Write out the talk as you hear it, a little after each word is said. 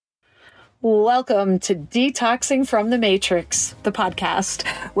Welcome to Detoxing from the Matrix, the podcast,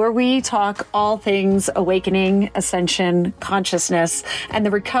 where we talk all things awakening, ascension, consciousness, and the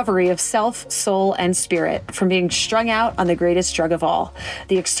recovery of self, soul, and spirit from being strung out on the greatest drug of all,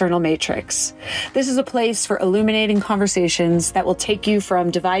 the external matrix. This is a place for illuminating conversations that will take you from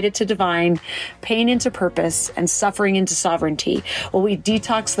divided to divine, pain into purpose, and suffering into sovereignty, while we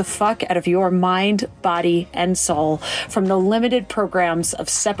detox the fuck out of your mind, body, and soul from the limited programs of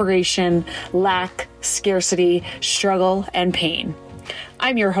separation, lack, scarcity, struggle, and pain.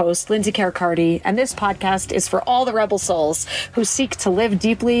 I'm your host, Lindsay Caracardi, and this podcast is for all the rebel souls who seek to live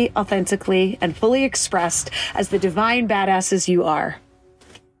deeply, authentically, and fully expressed as the divine badasses you are.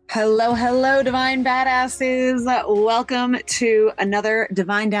 Hello, hello, divine badasses. Welcome to another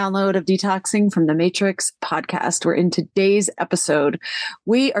divine download of Detoxing from the Matrix podcast, where in today's episode,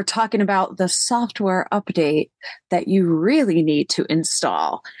 we are talking about the software update that you really need to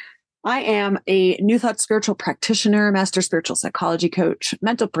install. I am a New Thought spiritual practitioner, master spiritual psychology coach,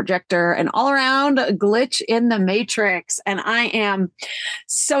 mental projector, and all around glitch in the matrix. And I am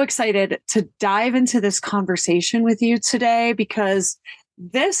so excited to dive into this conversation with you today because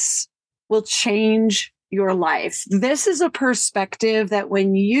this will change your life. This is a perspective that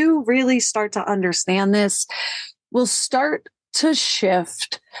when you really start to understand this, will start to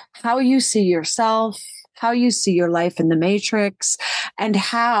shift how you see yourself, how you see your life in the matrix, and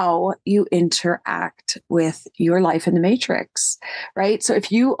how you interact with your life in the matrix, right? So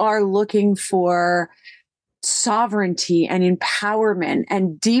if you are looking for sovereignty and empowerment,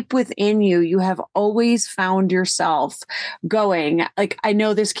 and deep within you, you have always found yourself going, like, I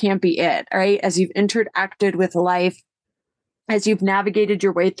know this can't be it, right? As you've interacted with life, as you've navigated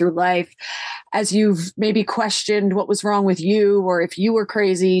your way through life, as you've maybe questioned what was wrong with you, or if you were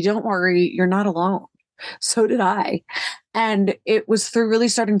crazy, don't worry, you're not alone. So did I. And it was through really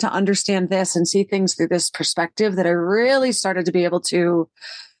starting to understand this and see things through this perspective that I really started to be able to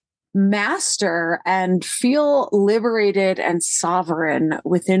master and feel liberated and sovereign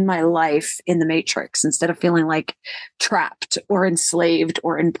within my life in the matrix, instead of feeling like trapped or enslaved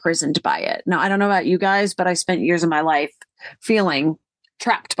or imprisoned by it. Now, I don't know about you guys, but I spent years of my life feeling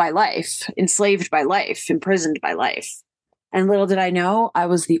trapped by life, enslaved by life, imprisoned by life. And little did I know, I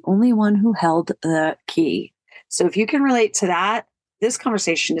was the only one who held the key. So if you can relate to that, this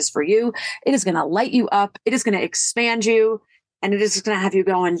conversation is for you. It is going to light you up. It is going to expand you. And it is going to have you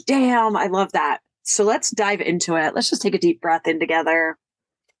going, damn, I love that. So let's dive into it. Let's just take a deep breath in together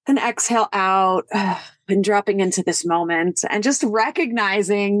and exhale out and dropping into this moment and just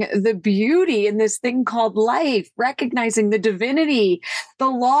recognizing the beauty in this thing called life, recognizing the divinity, the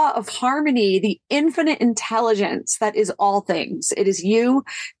law of harmony, the infinite intelligence that is all things. It is you.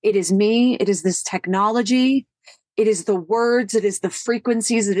 It is me. It is this technology. It is the words. It is the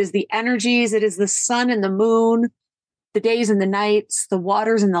frequencies. It is the energies. It is the sun and the moon, the days and the nights, the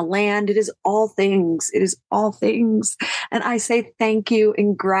waters and the land. It is all things. It is all things. And I say thank you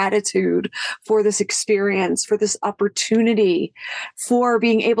in gratitude for this experience, for this opportunity, for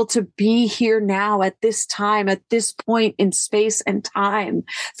being able to be here now at this time, at this point in space and time,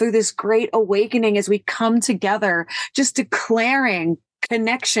 through this great awakening as we come together, just declaring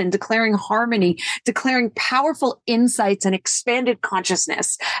connection, declaring harmony, declaring powerful insights and expanded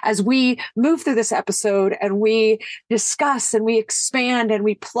consciousness as we move through this episode and we discuss and we expand and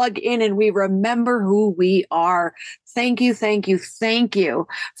we plug in and we remember who we are. Thank you, thank you, thank you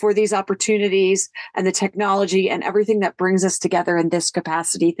for these opportunities and the technology and everything that brings us together in this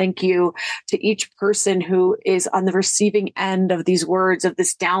capacity. Thank you to each person who is on the receiving end of these words, of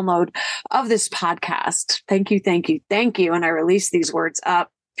this download, of this podcast. Thank you, thank you, thank you. And I release these words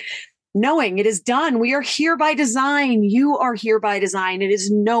up, knowing it is done. We are here by design. You are here by design. It is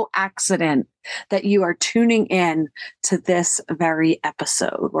no accident that you are tuning in to this very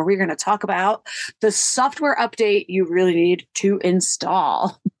episode where we're going to talk about the software update you really need to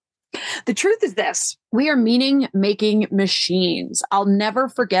install. The truth is this: we are meaning-making machines. I'll never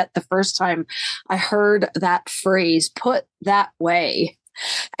forget the first time I heard that phrase put that way.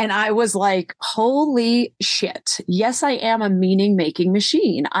 And I was like, holy shit. Yes, I am a meaning-making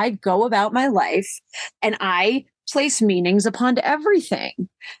machine. I go about my life and I place meanings upon everything.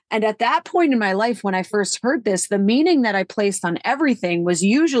 And at that point in my life, when I first heard this, the meaning that I placed on everything was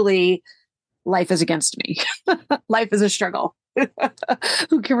usually life is against me. Life is a struggle.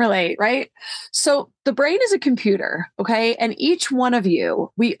 Who can relate, right? So the brain is a computer, okay? And each one of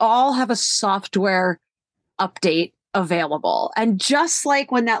you, we all have a software update available. And just like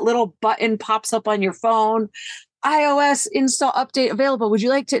when that little button pops up on your phone, iOS install update available. Would you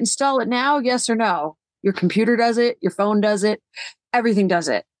like to install it now? Yes or no? Your computer does it. Your phone does it. Everything does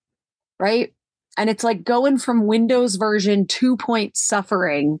it. right? And it's like going from Windows version 2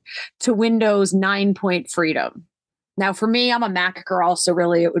 suffering to Windows 9 freedom. Now, for me, I'm a Mac girl, so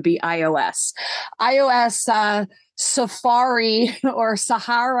really it would be iOS. iOS Safari or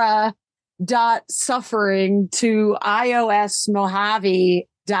Sahara dot suffering to iOS Mojave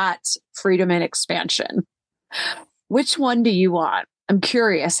dot freedom and expansion. Which one do you want? I'm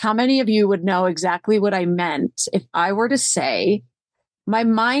curious. How many of you would know exactly what I meant if I were to say, my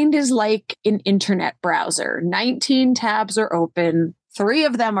mind is like an internet browser. 19 tabs are open, 3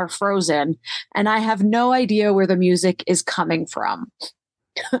 of them are frozen, and I have no idea where the music is coming from.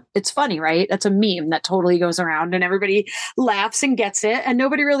 It's funny, right? That's a meme that totally goes around and everybody laughs and gets it. And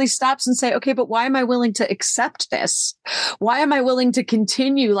nobody really stops and say, okay, but why am I willing to accept this? Why am I willing to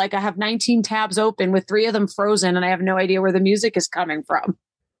continue like I have 19 tabs open with 3 of them frozen and I have no idea where the music is coming from?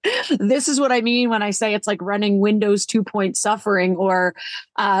 This is what I mean when I say it's like running Windows 2 suffering or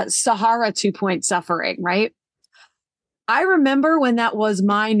Sahara 2 suffering, right? I remember when that was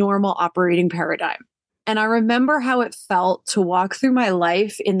my normal operating paradigm. And I remember how it felt to walk through my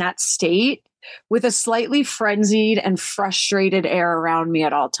life in that state with a slightly frenzied and frustrated air around me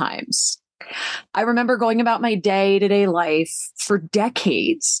at all times. I remember going about my day-to-day life for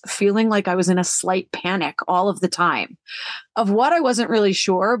decades, feeling like I was in a slight panic all of the time of what I wasn't really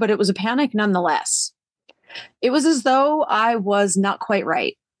sure, but it was a panic nonetheless. It was as though I was not quite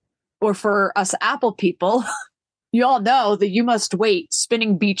right. Or for us Apple people, you all know that you must wait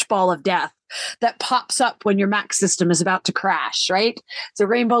spinning beach ball of death that pops up when your Mac system is about to crash, right? It's a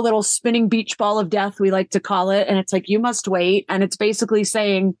rainbow little spinning beach ball of death, we like to call it. And it's like, you must wait. And it's basically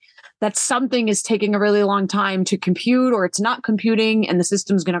saying that something is taking a really long time to compute or it's not computing and the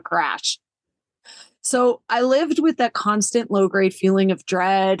system's going to crash. So I lived with that constant low grade feeling of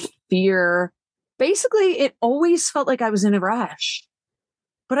dread, fear. Basically, it always felt like I was in a rush,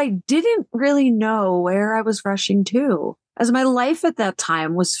 but I didn't really know where I was rushing to, as my life at that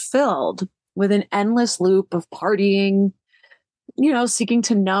time was filled with an endless loop of partying, seeking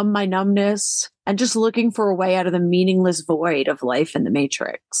to numb my numbness and just looking for a way out of the meaningless void of life in the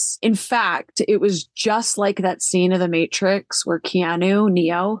Matrix. In fact, it was just like that scene of the Matrix where Keanu,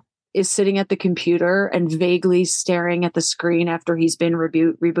 Neo, is sitting at the computer and vaguely staring at the screen after he's been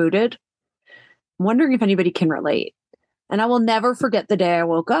rebooted. I'm wondering if anybody can relate. And I will never forget the day I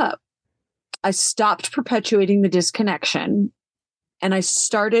woke up. I stopped perpetuating the disconnection and I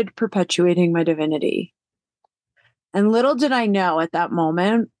started perpetuating my divinity. And little did I know at that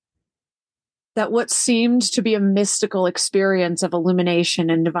moment that what seemed to be a mystical experience of illumination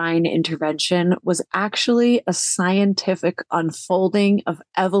and divine intervention was actually a scientific unfolding of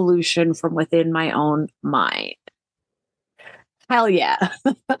evolution from within my own mind. Hell yeah.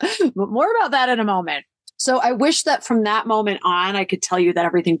 But more about that in a moment. So I wish that from that moment on, I could tell you that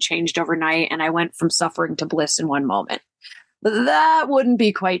everything changed overnight and I went from suffering to bliss in one moment. But that wouldn't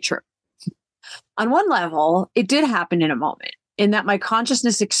be quite true. On one level, it did happen in a moment, in that my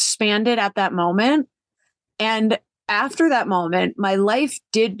consciousness expanded at that moment. And after that moment, my life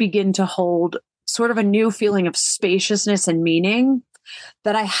did begin to hold sort of a new feeling of spaciousness and meaning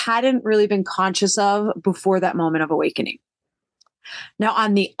that I hadn't really been conscious of before that moment of awakening. Now,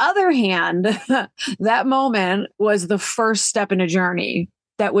 on the other hand, that moment was the first step in a journey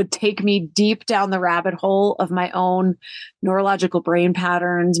that would take me deep down the rabbit hole of my own neurological brain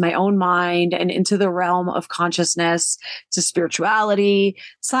patterns, my own mind, and into the realm of consciousness, to spirituality,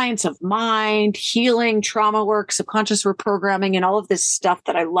 science of mind, healing, trauma work, subconscious reprogramming, and all of this stuff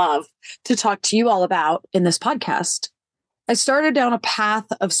that I love to talk to you all about in this podcast. I started down a path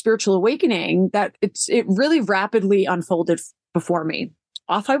of spiritual awakening that it really rapidly unfolded before me.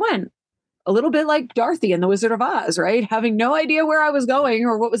 Off I went. A little bit like Dorothy in The Wizard of Oz, right? Having no idea where I was going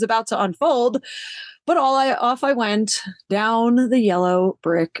or what was about to unfold, but off I went down the yellow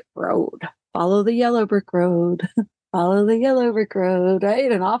brick road. Follow the yellow brick road. Follow the yellow brick road,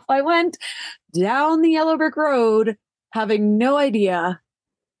 right? And off I went down the yellow brick road, having no idea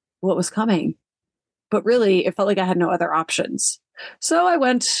what was coming. But really, it felt like I had no other options. So I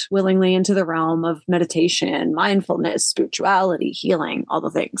went willingly into the realm of meditation, mindfulness, spirituality, healing, all the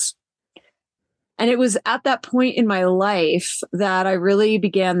things. And it was at that point in my life that I really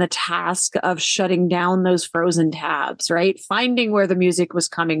began the task of shutting down those frozen tabs, right? Finding where the music was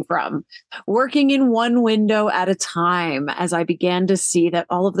coming from, working in one window at a time as I began to see that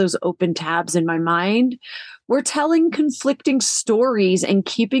all of those open tabs in my mind were telling conflicting stories and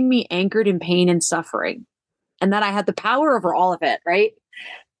keeping me anchored in pain and suffering, and that I had the power over all of it, right?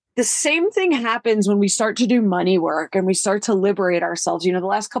 The same thing happens when we start to do money work and we start to liberate ourselves. The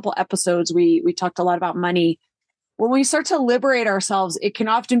last couple episodes, we talked a lot about money. when we start to liberate ourselves, it can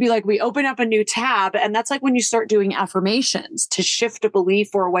often be like we open up a new tab. And that's like when you start doing affirmations to shift a belief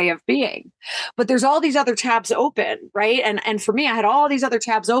or a way of being. But there's all these other tabs open, right? And for me, I had all these other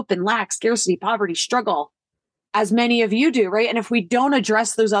tabs open: lack, scarcity, poverty, struggle, as many of you do, right? And if we don't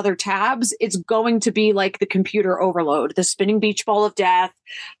address those other tabs, it's going to be like the computer overload, the spinning beach ball of death,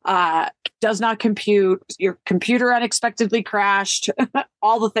 does not compute, your computer unexpectedly crashed,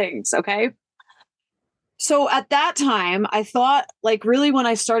 all the things, okay? So at that time, I thought, like, really, when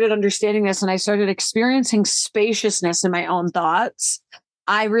I started understanding this and I started experiencing spaciousness in my own thoughts,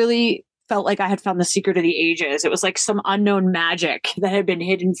 I really felt like I had found the secret of the ages. It was like some unknown magic that had been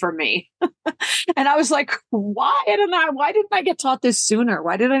hidden from me. And I was like, why didn't I get taught this sooner?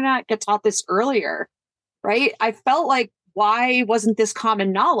 Why did I not get taught this earlier? Right? I felt like, why wasn't this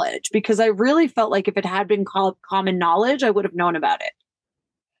common knowledge? Because I really felt like if it had been called common knowledge, I would have known about it.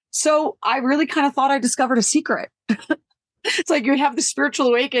 So I really kind of thought I discovered a secret. It's like you have the spiritual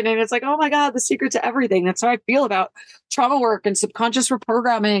awakening and it's like, oh my God, the secret to everything. That's how I feel about trauma work and subconscious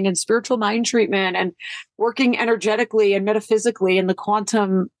reprogramming and spiritual mind treatment and working energetically and metaphysically in the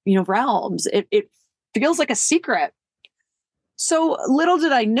quantum, realms. It feels like a secret. So little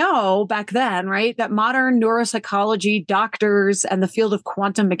did I know back then, right, that modern neuropsychology, doctors, and the field of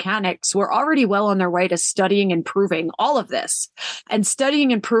quantum mechanics were already well on their way to studying and proving all of this, and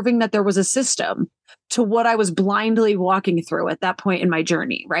studying and proving that there was a system to what I was blindly walking through at that point in my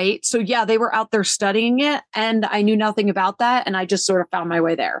journey, right? So yeah, they were out there studying it, and I knew nothing about that, and I just sort of found my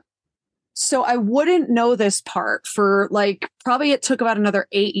way there. So I wouldn't know this part for probably it took about another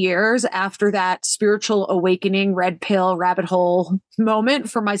 8 years after that spiritual awakening, red pill, rabbit hole moment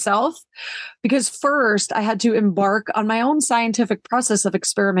for myself. Because first I had to embark on my own scientific process of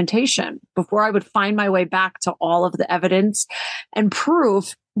experimentation before I would find my way back to all of the evidence and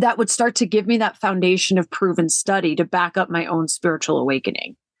proof that would start to give me that foundation of proven study to back up my own spiritual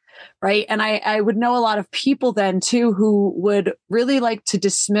awakening. Right. And I would know a lot of people then too, who would really like to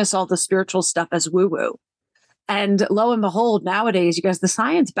dismiss all the spiritual stuff as woo woo. And lo and behold, nowadays, you guys, the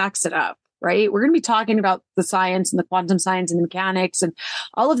science backs it up, right? We're going to be talking about the science and the quantum science and the mechanics, and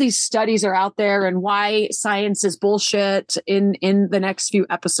all of these studies are out there, and why science is bullshit in the next few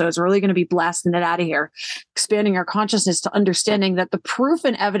episodes. We're really going to be blasting it out of here, expanding our consciousness to understanding that the proof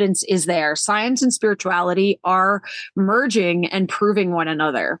and evidence is there. Science and spirituality are merging and proving one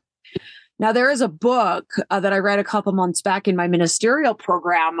another. Now, there is a book that I read a couple months back in my ministerial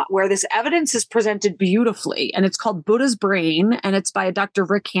program where this evidence is presented beautifully, and it's called Buddha's Brain, and it's by Dr.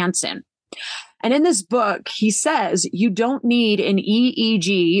 Rick Hanson. And in this book, he says you don't need an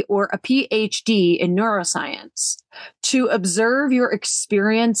EEG or a PhD in neuroscience to observe your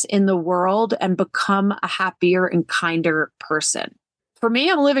experience in the world and become a happier and kinder person. For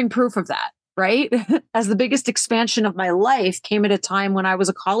me, I'm living proof of that. Right? As the biggest expansion of my life came at a time when I was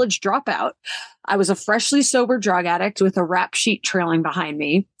a college dropout. I was a freshly sober drug addict with a rap sheet trailing behind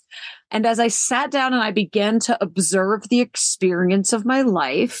me. And as I sat down and I began to observe the experience of my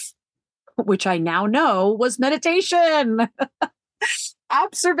life, which I now know was meditation,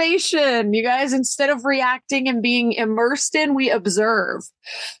 observation, you guys, instead of reacting and being immersed in, we observe.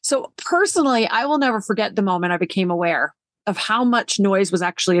 So personally, I will never forget the moment I became aware of how much noise was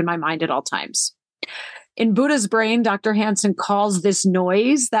actually in my mind at all times. In Buddha's Brain, Dr. Hanson calls this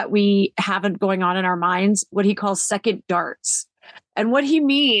noise that we have going on in our minds what he calls second darts. And what he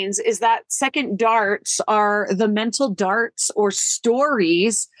means is that second darts are the mental darts or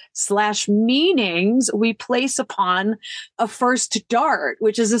stories / meanings we place upon a first dart,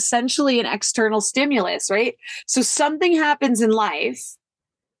 which is essentially an external stimulus, right? So something happens in life.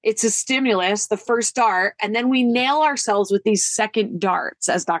 It's a stimulus, the first dart, and then we nail ourselves with these second darts,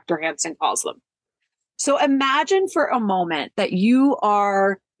 as Dr. Hanson calls them. So imagine for a moment that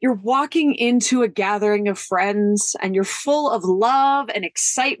you're walking into a gathering of friends and you're full of love and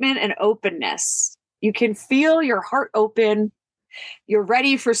excitement and openness. You can feel your heart open. You're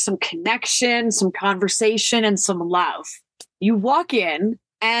ready for some connection, some conversation, and some love. You walk in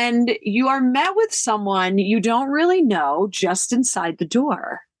and you are met with someone you don't really know just inside the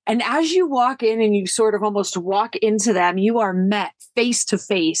door. And as you walk in and you sort of almost walk into them, you are met face to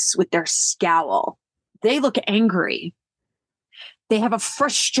face with their scowl. They look angry. They have a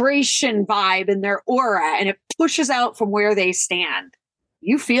frustration vibe in their aura, and it pushes out from where they stand.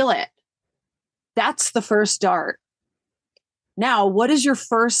 You feel it. That's the first dart. Now, what is your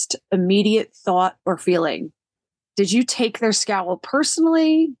first immediate thought or feeling? Did you take their scowl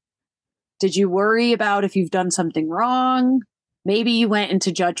personally? Did you worry about if you've done something wrong? Maybe you went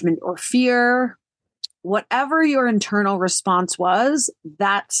into judgment or fear. Whatever your internal response was,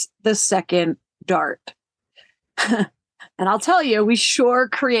 that's the second dart. And I'll tell you, we sure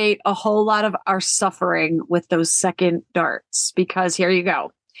create a whole lot of our suffering with those second darts, because here you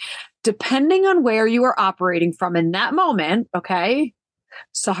go. Depending on where you are operating from in that moment, okay,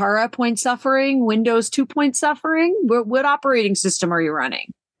 Sahara point suffering, Windows 2 point suffering, what operating system are you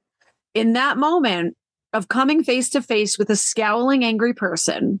running? In that moment of coming face to face with a scowling, angry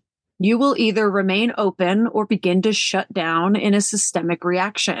person, you will either remain open or begin to shut down in a systemic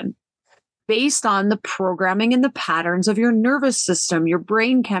reaction based on the programming and the patterns of your nervous system, your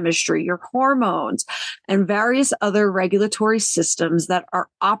brain chemistry, your hormones, and various other regulatory systems that are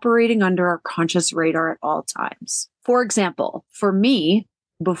operating under our conscious radar at all times. For example, for me,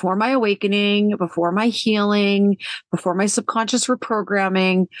 before my awakening, before my healing, before my subconscious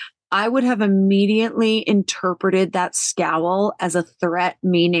reprogramming, I would have immediately interpreted that scowl as a threat,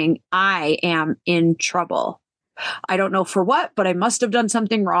 meaning I am in trouble. I don't know for what, but I must have done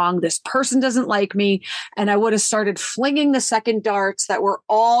something wrong. This person doesn't like me. And I would have started flinging the second darts that were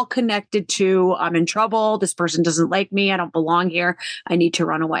all connected to, I'm in trouble. This person doesn't like me. I don't belong here. I need to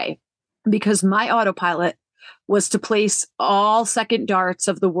run away. Because my autopilot was to place all second darts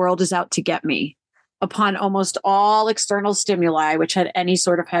of the world is out to get me upon almost all external stimuli, which had any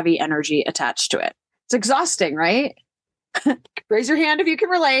sort of heavy energy attached to it. It's exhausting, right? Raise your hand if you can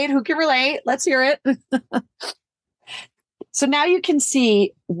relate. Who can relate? Let's hear it. So now you can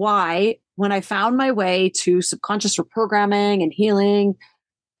see why, when I found my way to subconscious reprogramming and healing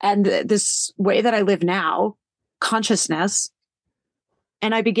and this way that I live now, consciousness,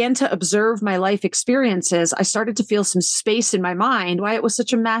 and I began to observe my life experiences, I started to feel some space in my mind, why it was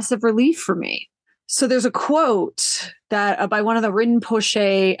such a massive relief for me. So there's a quote that by one of the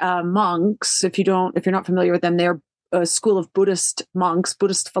Rinpoche monks. If you're not familiar with them, they're a school of Buddhist monks,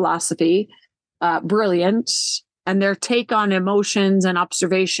 Buddhist philosophy, brilliant. And their take on emotions and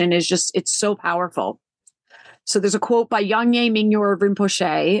observation is just, it's so powerful. So there's a quote by Yangye Mingyur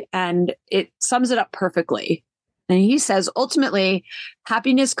Rinpoche, and it sums it up perfectly. And he says, ultimately,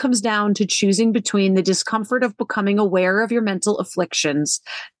 happiness comes down to choosing between the discomfort of becoming aware of your mental afflictions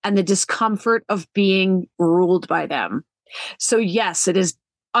and the discomfort of being ruled by them. So yes, it is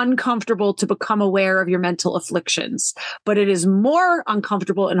uncomfortable to become aware of your mental afflictions, but it is more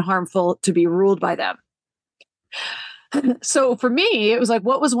uncomfortable and harmful to be ruled by them. So for me, it was like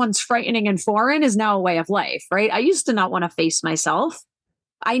what was once frightening and foreign is now a way of life, right? I used to not want to face myself.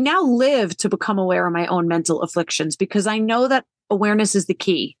 I now live to become aware of my own mental afflictions because I know that awareness is the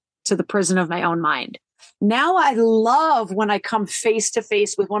key to the prison of my own mind. Now I love when I come face to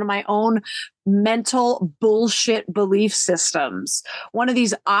face with one of my own mental bullshit belief systems, one of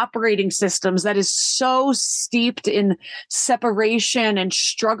these operating systems that is so steeped in separation and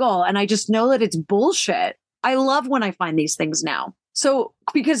struggle. And I just know that it's bullshit. I love when I find these things now. So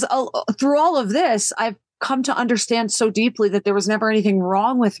because through all of this, I've come to understand so deeply that there was never anything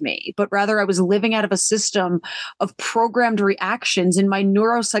wrong with me, but rather I was living out of a system of programmed reactions in my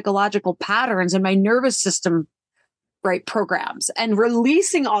neuropsychological patterns and my nervous system, right, programs. And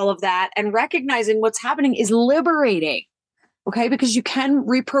releasing all of that and recognizing what's happening is liberating, okay? Because you can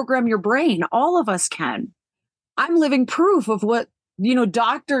reprogram your brain. All of us can. I'm living proof of what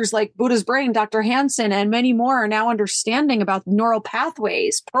doctors like Buddha's Brain, Dr. Hansen, and many more are now understanding about neural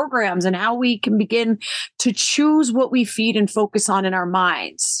pathways, programs, and how we can begin to choose what we feed and focus on in our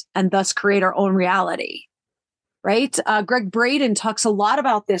minds and thus create our own reality, right? Greg Braden talks a lot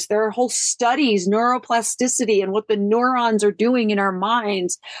about this. There are whole studies, neuroplasticity, and what the neurons are doing in our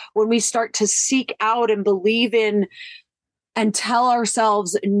minds when we start to seek out and believe in and tell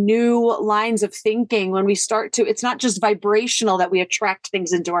ourselves new lines of thinking. When we start to, it's not just vibrational that we attract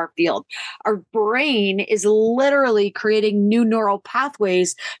things into our field. Our brain is literally creating new neural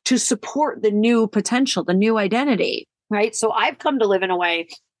pathways to support the new potential, the new identity, right? So I've come to live in a way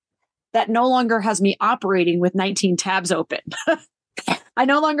that no longer has me operating with 19 tabs open. I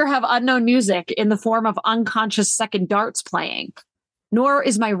no longer have unknown music in the form of unconscious second darts playing. Nor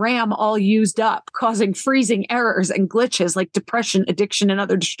is my RAM all used up, causing freezing errors and glitches like depression, addiction, and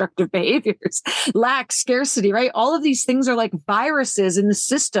other destructive behaviors, lack, scarcity, right? All of these things are like viruses in the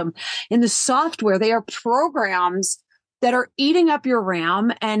system, in the software. They are programs that are eating up your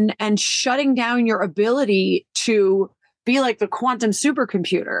RAM and shutting down your ability to be like the quantum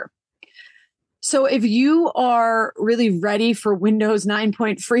supercomputer. So if you are really ready for Windows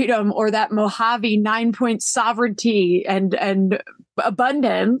 9-point freedom or that Mojave 9-point sovereignty and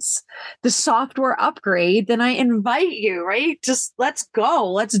abundance, the software upgrade, then I invite you, right? Just let's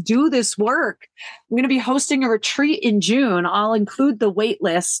go. Let's do this work. I'm going to be hosting a retreat in June. I'll include the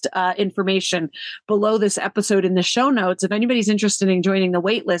waitlist information below this episode in the show notes if anybody's interested in joining the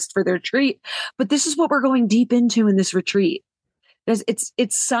waitlist for the retreat. But this is what we're going deep into in this retreat.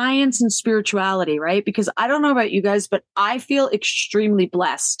 It's science and spirituality, right? Because I don't know about you guys, but I feel extremely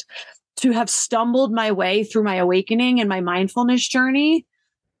blessed to have stumbled my way through my awakening and my mindfulness journey,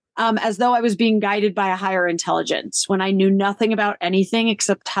 as though I was being guided by a higher intelligence when I knew nothing about anything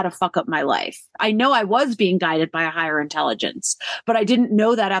except how to fuck up my life. I know I was being guided by a higher intelligence, but I didn't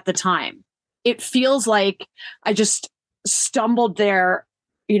know that at the time. It feels like I just stumbled there,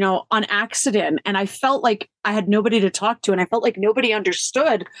 on accident. And I felt like I had nobody to talk to. And I felt like nobody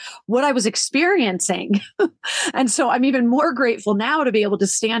understood what I was experiencing. And so I'm even more grateful now to be able to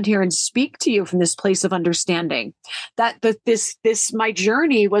stand here and speak to you from this place of understanding that my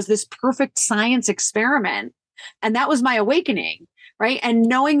journey was this perfect science experiment. And that was my awakening. Right. And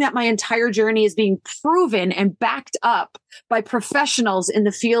knowing that my entire journey is being proven and backed up by professionals in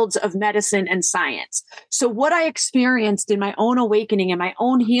the fields of medicine and science. So what I experienced in my own awakening and my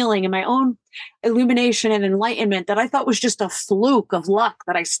own healing and my own illumination and enlightenment that I thought was just a fluke of luck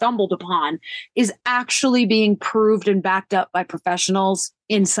that I stumbled upon is actually being proved and backed up by professionals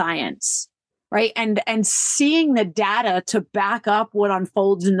in science. Right. And seeing the data to back up what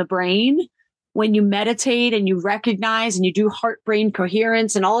unfolds in the brain when you meditate and you recognize and you do heart-brain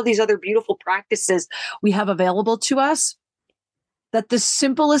coherence and all of these other beautiful practices we have available to us, that the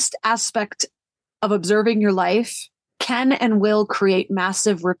simplest aspect of observing your life can and will create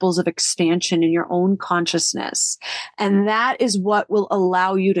massive ripples of expansion in your own consciousness. And that is what will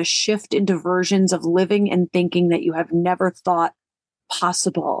allow you to shift into versions of living and thinking that you have never thought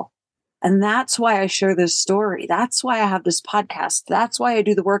possible. And that's why I share this story. That's why I have this podcast. That's why I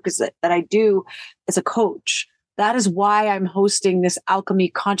do the work that I do as a coach. That is why I'm hosting this Alchemy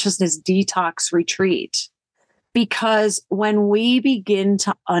Consciousness Detox Retreat. Because when we begin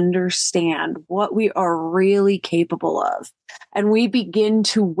to understand what we are really capable of, and we begin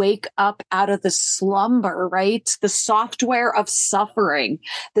to wake up out of the slumber, right? The software of suffering,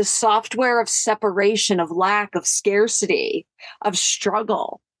 the software of separation, of lack, of scarcity, of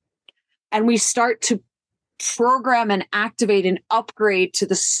struggle, and we start to program and activate and upgrade to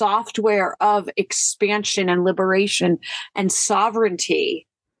the software of expansion and liberation and sovereignty,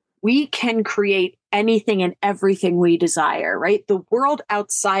 we can create anything and everything we desire, right? The world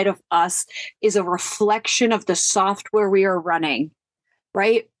outside of us is a reflection of the software we are running,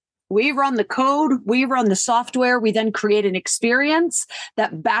 right? We run the code, we run the software, we then create an experience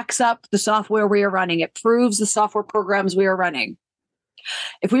that backs up the software we are running. It proves the software programs we are running.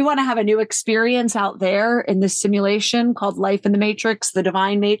 If we want to have a new experience out there in this simulation called Life in the Matrix, the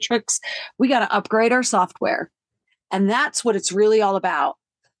Divine Matrix, we got to upgrade our software. And that's what it's really all about.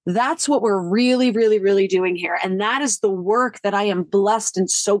 That's what we're really, really, really doing here. And that is the work that I am blessed and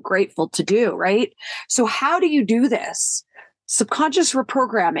so grateful to do, right? So how do you do this? Subconscious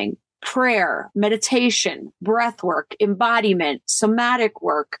reprogramming, prayer, meditation, breath work, embodiment, somatic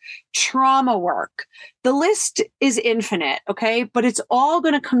work, trauma work. The list is infinite, okay? But it's all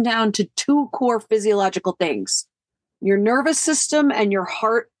going to come down to two core physiological things: your nervous system and your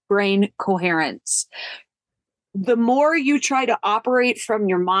heart-brain coherence. The more you try to operate from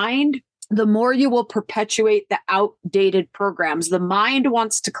your mind, the more you will perpetuate the outdated programs. The mind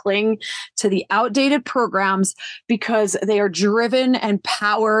wants to cling to the outdated programs because they are driven and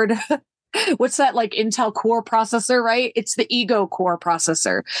powered. What's that, like Intel core processor, right? It's the ego core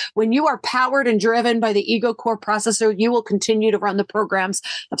processor. When you are powered and driven by the ego core processor, you will continue to run the programs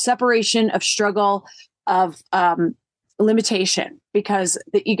of separation, of struggle, of limitation, because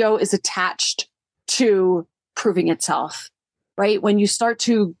the ego is attached to proving itself, right? When you start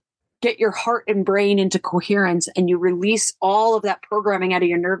to get your heart and brain into coherence and you release all of that programming out of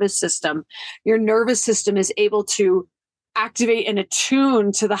your nervous system is able to activate and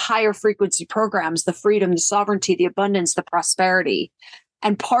attune to the higher frequency programs, the freedom, the sovereignty, the abundance, the prosperity.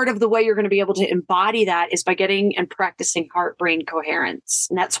 And part of the way you're going to be able to embody that is by getting and practicing heart-brain coherence.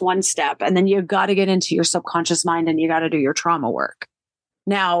 And that's one step. And then you've got to get into your subconscious mind and you got to do your trauma work.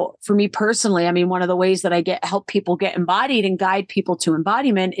 Now, for me personally, I mean, one of the ways that I help people get embodied and guide people to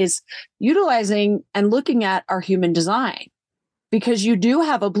embodiment is utilizing and looking at our human design, because you do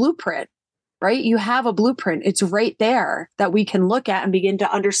have a blueprint, right? You have a blueprint. It's right there that we can look at and begin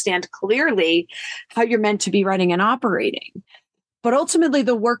to understand clearly how you're meant to be running and operating. But ultimately,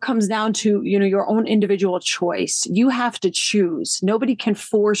 the work comes down to, your own individual choice. You have to choose. Nobody can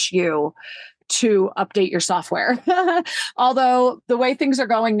force you to update your software. Although the way things are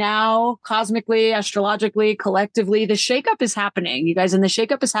going now, cosmically, astrologically, collectively, the shakeup is happening, you guys, and the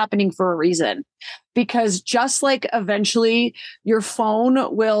shakeup is happening for a reason. Because just like eventually your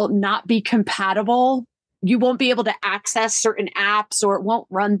phone will not be compatible, you won't be able to access certain apps, or it won't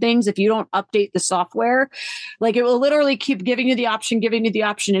run things if you don't update the software. Like, it will literally keep giving you the option.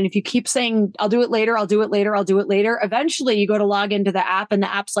 And if you keep saying, I'll do it later, eventually you go to log into the app and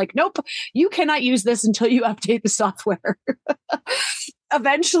the app's like, nope, you cannot use this until you update the software.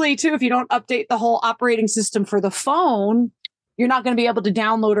 Eventually, too, if you don't update the whole operating system for the phone, you're not going to be able to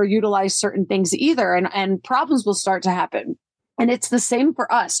download or utilize certain things either. And problems will start to happen. And it's the same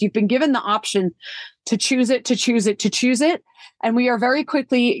for us. You've been given the option to choose it. And we are very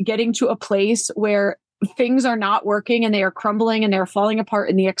quickly getting to a place where things are not working and they are crumbling and they're falling apart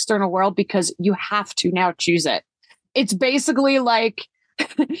in the external world because you have to now choose it. It's basically like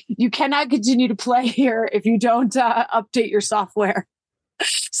you cannot continue to play here if you don't update your software.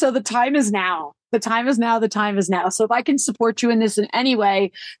 So the time is now. The time is now. So if I can support you in this in any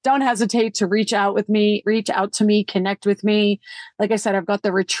way, don't hesitate to reach out to me, connect with me. Like I said, I've got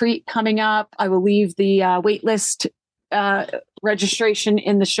the retreat coming up. I will leave the waitlist registration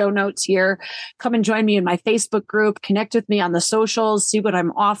in the show notes here. Come and join me in my Facebook group, connect with me on the socials, see what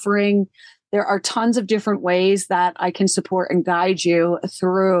I'm offering. There are tons of different ways that I can support and guide you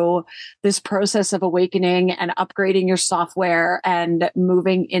through this process of awakening and upgrading your software and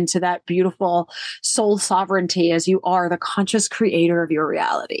moving into that beautiful soul sovereignty as you are the conscious creator of your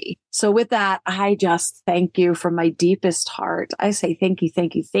reality. So with that, I just thank you from my deepest heart. I say thank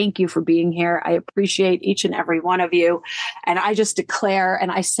you for being here. I appreciate each and every one of you. And I just declare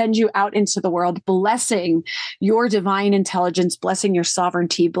and I send you out into the world, blessing your divine intelligence, blessing your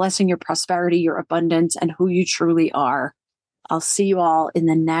sovereignty, blessing your prosperity, your abundance, and who you truly are. I'll see you all in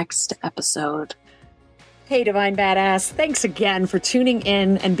the next episode. Hey, Divine Badass, thanks again for tuning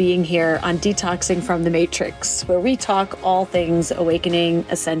in and being here on Detoxing from the Matrix, where we talk all things awakening,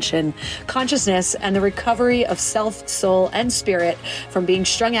 ascension, consciousness, and the recovery of self, soul, and spirit from being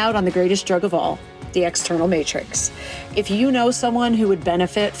strung out on the greatest drug of all, the external matrix. If you know someone who would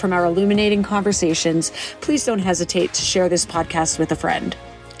benefit from our illuminating conversations, please don't hesitate to share this podcast with a friend.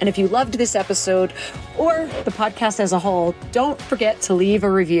 And if you loved this episode or the podcast as a whole, don't forget to leave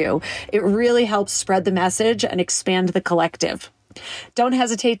a review. It really helps spread the message and expand the collective. Don't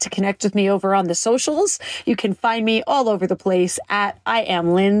hesitate to connect with me over on the socials. You can find me all over the place at I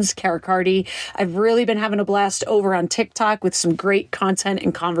am Linz Caracardi. I've really been having a blast over on TikTok with some great content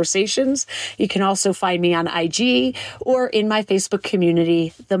and conversations. You can also find me on IG or in my Facebook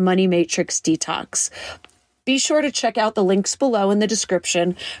community, The Money Matrix Detox. Be sure to check out the links below in the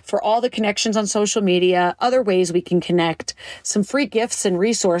description for all the connections on social media, other ways we can connect, some free gifts and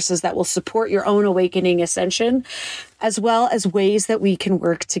resources that will support your own awakening ascension, as well as ways that we can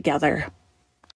work together.